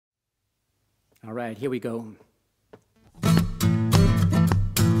All right, here we go.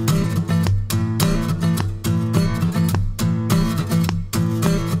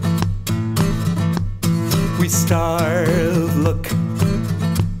 We starve, look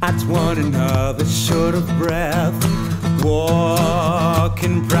at one another short of breath,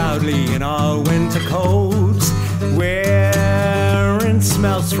 walking proudly in our winter coats, wearing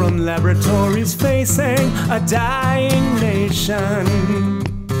smells from laboratories, facing a dying nation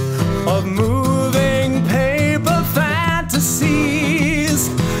of moving paper fantasies,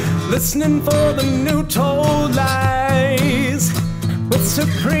 listening for the new told lies, with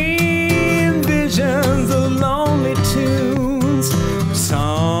supreme visions of lonely tunes.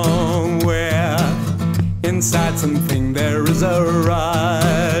 Somewhere inside something there is a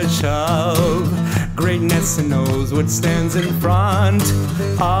rush of greatness and knows what stands in front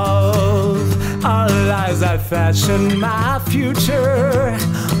of our lives. I fashion my future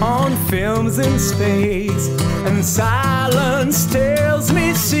on films in space, and silence tells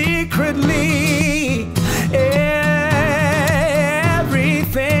me secretly everything,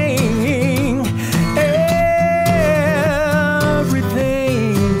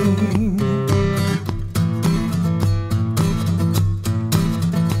 everything.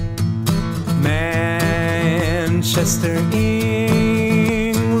 Manchester,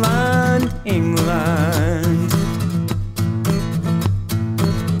 England, England.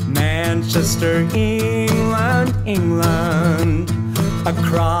 Manchester, England, England.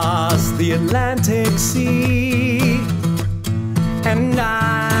 Across the Atlantic Sea. And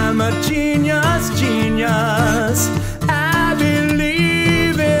I'm a genius, genius. I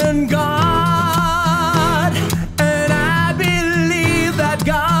believe in God. And I believe that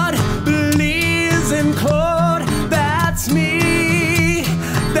God believes in Claude. That's me,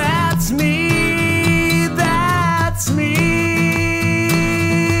 that's me, that's me.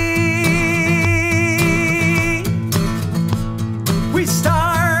 We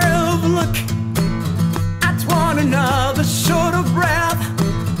starve, look at one another short of breath,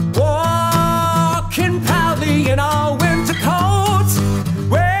 walking proudly in our winter coats,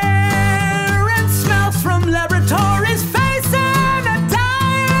 wearing smells from laboratories, facing a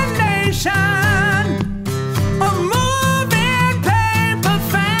dying nation of moving paper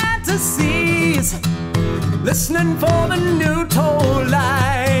fantasies, listening for the new told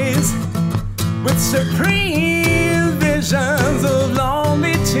lies, with supreme visions of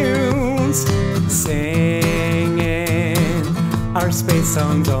lonely tunes, singing our space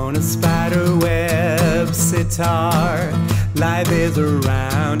songs on a spider web sitar. Life is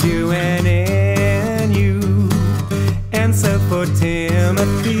around you and in you. Answer for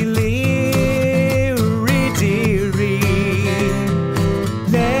Timothy Leary, dearie.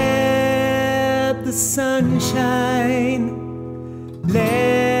 Let the sun shine.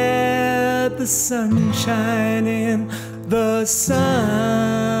 Let the sun shine in. The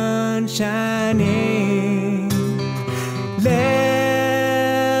sun shining.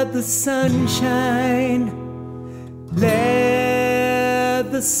 Let the sun shine. Let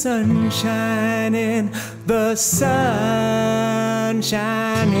the sun shine in. The sun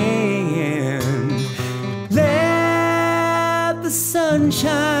shining. Let the sun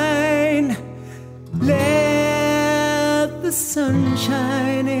shine. Let the sun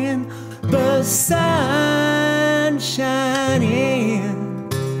shine in. The sun shining.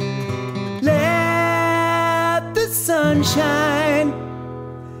 Let the sun shine.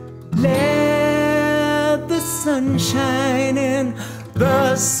 Let the sun shine in.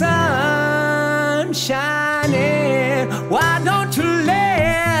 The sun shining. Why don't you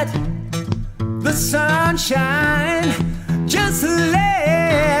let the sun shine? Just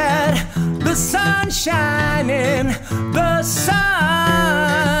let the sun shine in. The sun